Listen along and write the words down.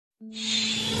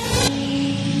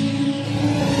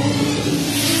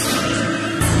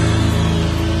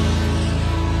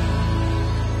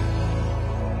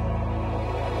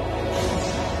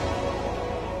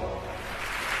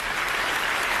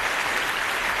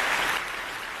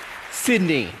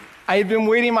Sydney. I had been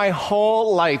waiting my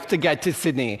whole life to get to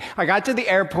Sydney. I got to the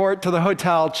airport, to the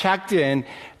hotel, checked in,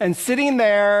 and sitting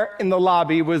there in the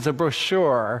lobby was a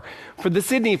brochure for the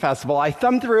Sydney Festival. I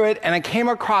thumbed through it, and I came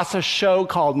across a show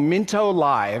called Minto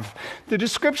Live. The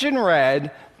description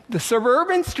read, "The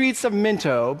suburban streets of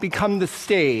Minto become the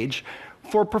stage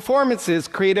for performances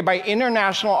created by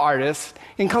international artists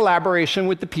in collaboration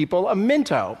with the people of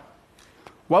Minto."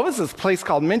 What was this place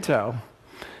called Minto?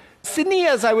 Sydney,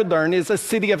 as I would learn, is a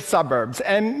city of suburbs,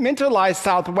 and Minto lies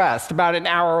southwest, about an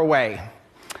hour away.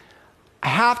 I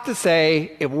have to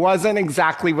say, it wasn't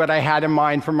exactly what I had in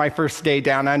mind for my first day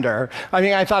down under.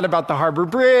 I thought about the Harbor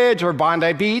Bridge or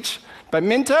Bondi Beach, but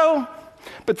Minto?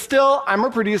 But still, I'm a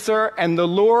producer, and the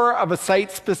lure of a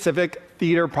site-specific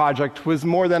theater project was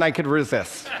more than I could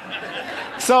resist.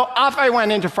 So off I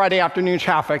went into Friday afternoon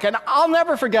traffic, and I'll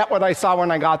never forget what I saw when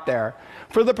I got there.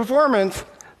 For the performance,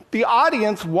 the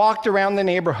audience walked around the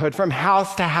neighborhood from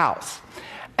house to house.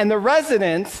 And the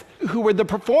residents, who were the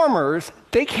performers,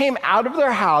 they came out of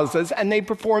their houses and they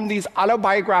performed these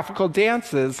autobiographical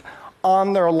dances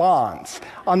on their lawns,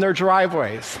 on their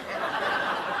driveways.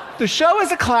 The show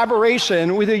is a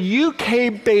collaboration with a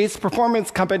UK-based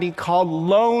performance company called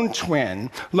Lone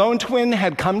Twin. Lone Twin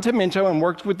had come to Minto and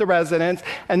worked with the residents,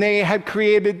 and they had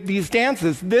created these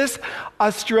dances. This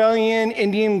Australian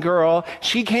Indian girl,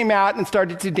 she came out and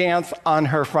started to dance on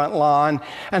her front lawn,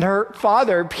 and her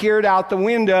father peered out the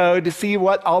window to see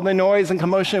what all the noise and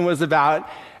commotion was about,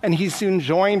 and he soon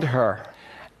joined her.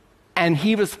 And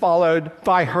he was followed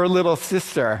by her little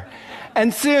sister.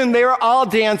 And soon they were all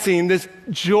dancing this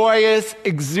joyous,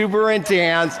 exuberant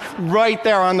dance right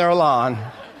there on their lawn.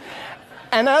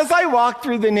 And as I walked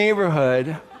through the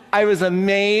neighborhood, I was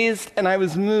amazed and I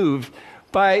was moved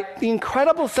by the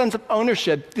incredible sense of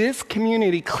ownership this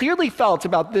community clearly felt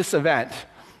about this event.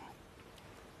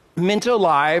 Minto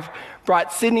Live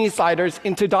brought Sydney-siders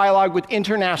into dialogue with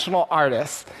international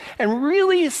artists and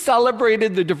really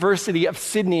celebrated the diversity of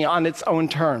Sydney on its own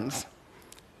terms.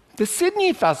 The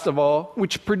Sydney Festival,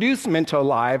 which produced Minto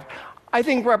Live, I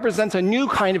think represents a new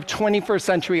kind of 21st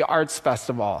century arts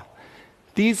festival.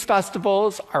 These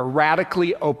festivals are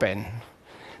radically open.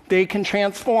 They can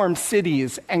transform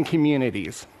cities and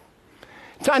communities.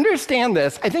 To understand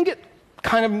this, I think it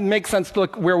kind of makes sense to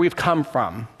look where we've come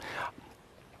from.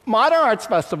 Modern arts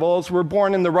festivals were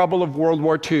born in the rubble of World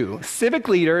War II. Civic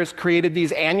leaders created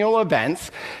these annual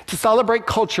events to celebrate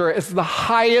culture as the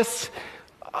highest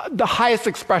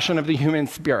expression of the human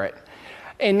spirit.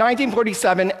 In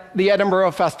 1947, the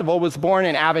Edinburgh Festival was born,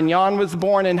 and Avignon was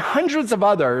born, and hundreds of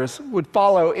others would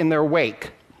follow in their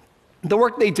wake. The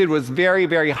work they did was very,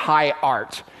 very high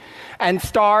art. And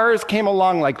stars came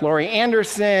along like Laurie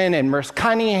Anderson and Merce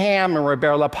Cunningham and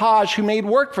Robert Lepage, who made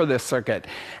work for this circuit.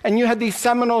 And you had these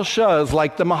seminal shows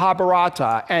like the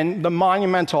Mahabharata and the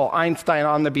monumental Einstein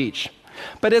on the Beach.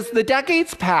 But as the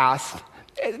decades passed,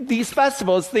 these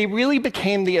festivals, they really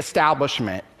became the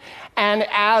establishment. And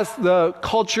as the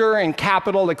culture and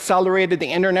capital accelerated, the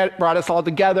internet brought us all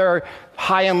together,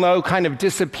 high and low kind of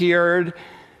disappeared,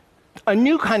 a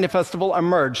new kind of festival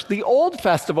emerged. The old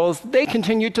festivals, they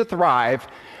continued to thrive,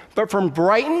 but from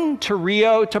Brighton to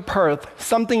Rio to Perth,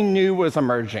 something new was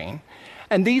emerging.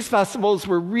 And these festivals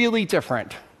were really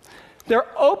different. They're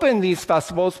open, these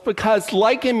festivals, because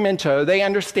like in Minto, they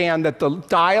understand that the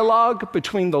dialogue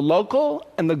between the local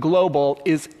and the global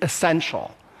is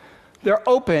essential. They're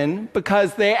open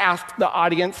because they ask the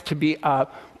audience to be a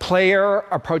player,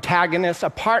 a protagonist, a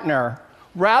partner,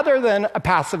 rather than a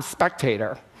passive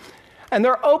spectator. And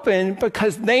they're open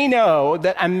because they know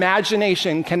that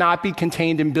imagination cannot be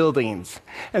contained in buildings.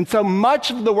 And so much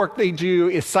of the work they do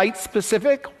is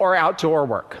site-specific or outdoor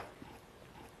work.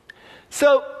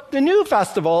 So the new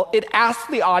festival, it asks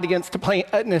the audience to play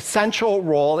an essential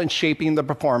role in shaping the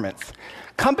performance.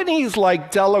 Companies like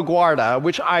De La Guarda,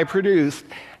 which I produced,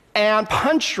 and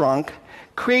Punch Drunk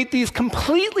create these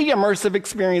completely immersive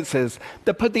experiences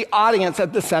that put the audience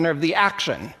at the center of the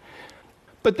action.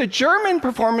 But the German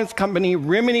performance company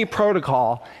Rimini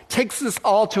Protocol takes this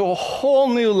all to a whole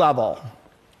new level.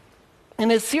 In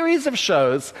a series of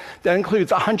shows that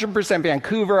includes 100%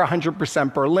 Vancouver,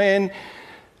 100% Berlin,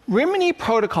 Rimini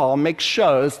Protocol makes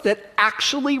shows that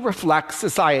actually reflect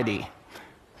society.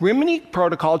 Rimini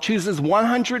Protocol chooses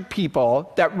 100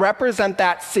 people that represent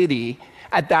that city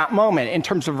at that moment in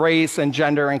terms of race and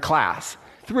gender and class.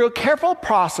 through a careful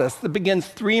process that begins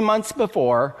 3 months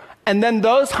before, and then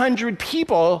those 100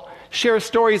 people share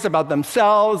stories about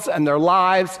themselves and their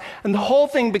lives, and the whole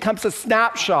thing becomes a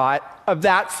snapshot of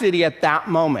that city at that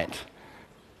moment.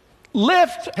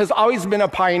 Lyft has always been a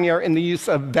pioneer in the use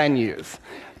of venues.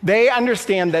 They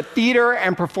understand that theater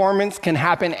and performance can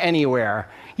happen anywhere.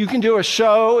 You can do a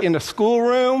show in a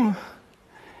schoolroom,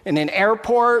 in an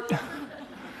airport,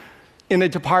 in a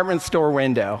department store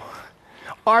window.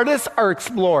 Artists are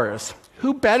explorers.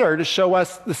 Who better to show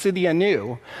us the city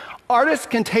anew? Artists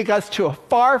can take us to a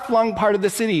far-flung part of the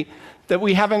city that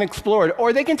we haven't explored,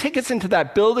 or they can take us into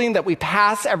that building that we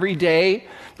pass every day,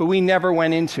 but we never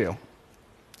went into.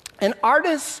 And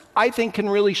artists, I think, can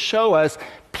really show us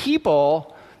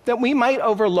people that we might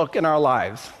overlook in our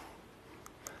lives.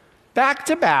 Back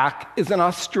to Back is an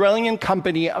Australian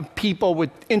company of people with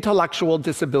intellectual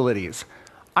disabilities.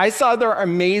 I saw their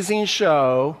amazing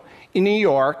show in New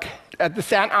York at the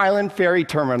Staten Island Ferry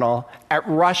Terminal at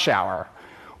rush hour.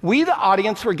 We, the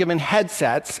audience, were given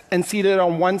headsets and seated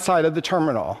on one side of the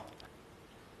terminal.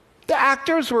 The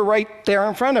actors were right there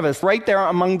in front of us, right there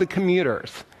among the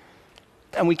commuters.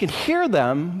 And we could hear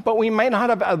them, but we might not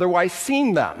have otherwise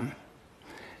seen them.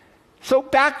 So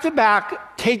Back to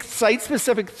Back takes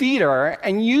site-specific theater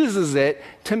and uses it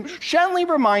to gently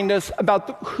remind us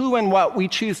about who and what we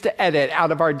choose to edit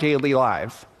out of our daily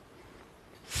lives.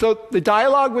 So the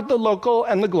dialogue with the local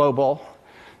and the global,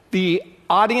 the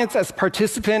audience as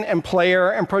participant and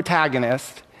player and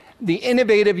protagonist, the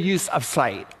innovative use of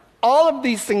sight. All of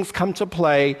these things come to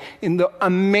play in the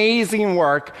amazing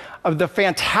work of the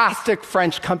fantastic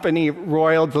French company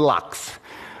Royal Deluxe.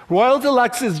 Royal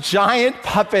Deluxe's giant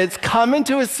puppets come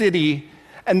into a city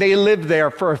and they live there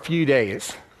for a few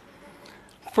days.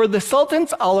 For The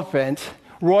Sultan's Elephant,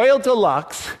 Royal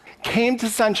Deluxe came to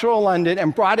central London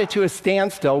and brought it to a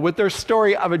standstill with their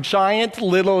story of a giant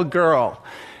little girl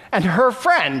and her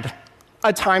friend,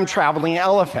 a time-traveling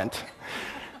elephant.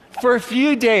 For a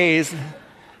few days,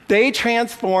 they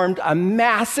transformed a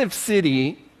massive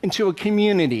city into a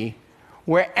community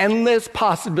where endless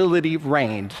possibility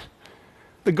reigned.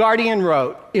 The Guardian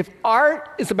wrote, "If art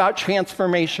is about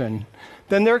transformation,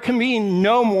 then there can be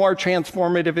no more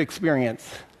transformative experience.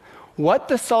 What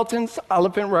The Sultan's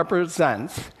Elephant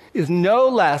represents is no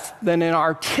less than an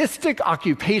artistic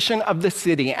occupation of the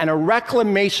city and a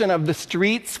reclamation of the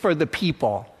streets for the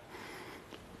people."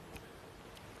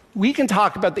 We can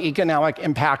talk about the economic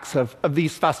impacts of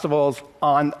these festivals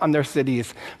on their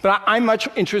cities, but I'm much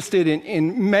interested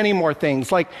in many more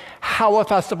things, like how a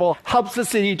festival helps the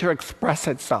city to express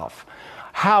itself,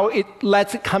 how it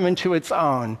lets it come into its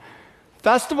own.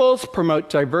 Festivals promote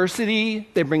diversity,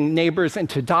 they bring neighbors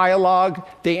into dialogue,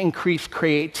 they increase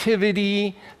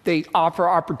creativity, they offer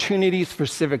opportunities for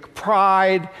civic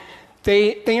pride,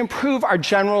 they improve our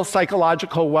general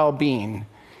psychological well-being.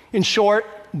 In short,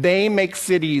 they make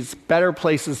cities better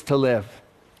places to live.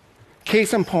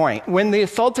 Case in point, when the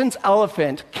Sultan's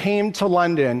Elephant came to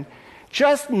London,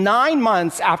 just 9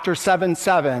 months after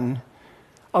 7/7,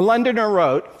 a Londoner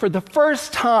wrote, "For the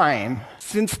first time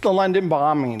since the London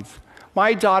bombings,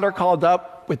 my daughter called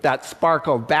up with that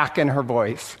sparkle back in her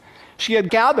voice. She had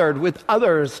gathered with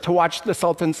others to watch the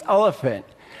Sultan's Elephant,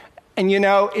 and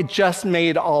it just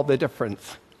made all the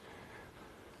difference."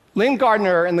 Lynn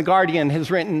Gardner in The Guardian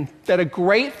has written that a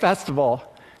great festival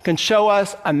can show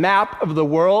us a map of the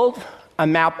world, a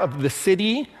map of the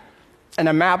city, and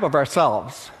a map of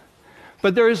ourselves.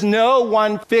 But there is no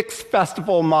one fixed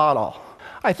festival model.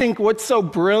 I think what's so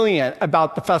brilliant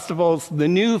about the festivals, the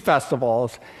new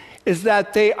festivals, is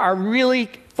that they are really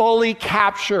fully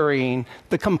capturing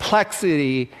the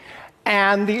complexity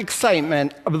and the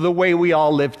excitement of the way we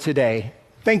all live today.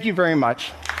 Thank you very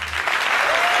much.